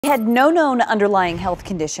He had no known underlying health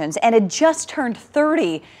conditions and had just turned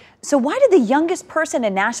 30. So why did the youngest person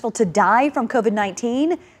in Nashville to die from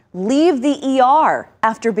COVID-19 leave the ER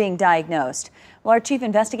after being diagnosed? Well, our chief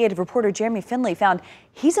investigative reporter Jeremy Finley found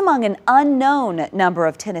he's among an unknown number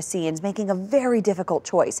of Tennesseans making a very difficult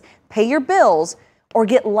choice: pay your bills or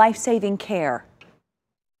get life-saving care.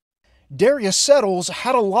 Darius Settles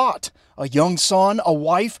had a lot: a young son, a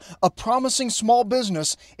wife, a promising small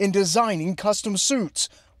business in designing custom suits.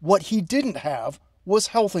 What he didn't have was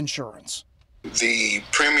health insurance. The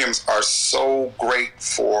premiums are so great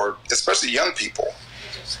for especially young people.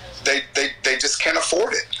 They just can't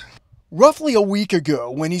afford it. Roughly a week ago,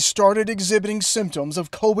 when he started exhibiting symptoms of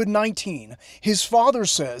COVID-19, his father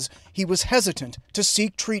says he was hesitant to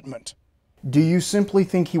seek treatment. Do you simply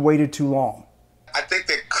think he waited too long? I think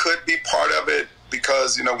that could be part of it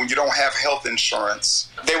because, when you don't have health insurance,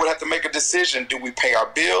 they would have to make a decision. Do we pay our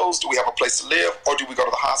bills? Do we have a place to live? Or do we go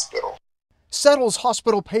to the hospital? Settles'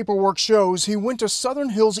 hospital paperwork shows he went to Southern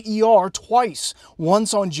Hills ER twice,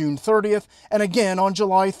 once on June 30th and again on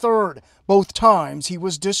July 3rd. Both times he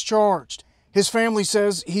was discharged. His family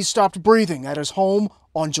says he stopped breathing at his home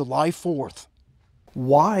on July 4th.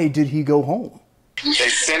 Why did he go home? They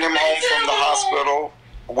sent him home from the hospital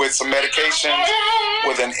with some medication,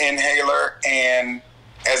 with an inhaler, and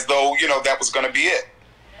as though, that was going to be it.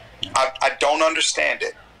 I don't understand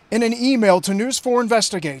it. In an email to News 4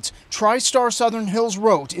 Investigates, TriStar Southern Hills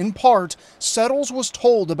wrote, in part, Settles was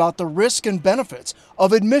told about the risk and benefits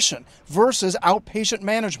of admission versus outpatient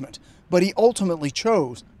management, but he ultimately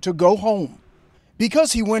chose to go home.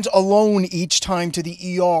 Because he went alone each time to the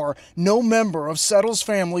ER, no member of Settles'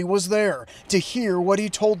 family was there to hear what he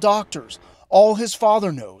told doctors. All his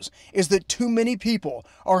father knows is that too many people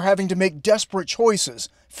are having to make desperate choices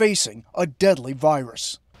facing a deadly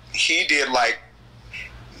virus. He did like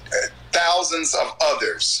thousands of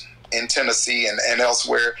others in Tennessee and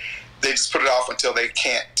elsewhere. They just put it off until they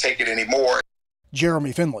can't take it anymore.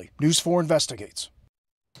 Jeremy Finley, News 4 Investigates.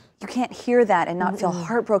 You can't hear that and not feel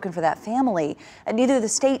heartbroken for that family. And neither the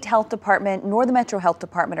state health department nor the Metro Health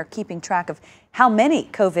Department are keeping track of how many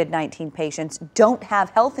COVID-19 patients don't have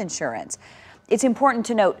health insurance. It's important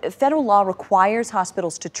to note, federal law requires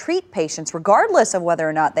hospitals to treat patients regardless of whether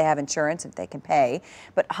or not they have insurance, if they can pay.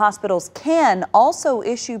 But hospitals can also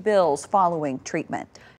issue bills following treatment.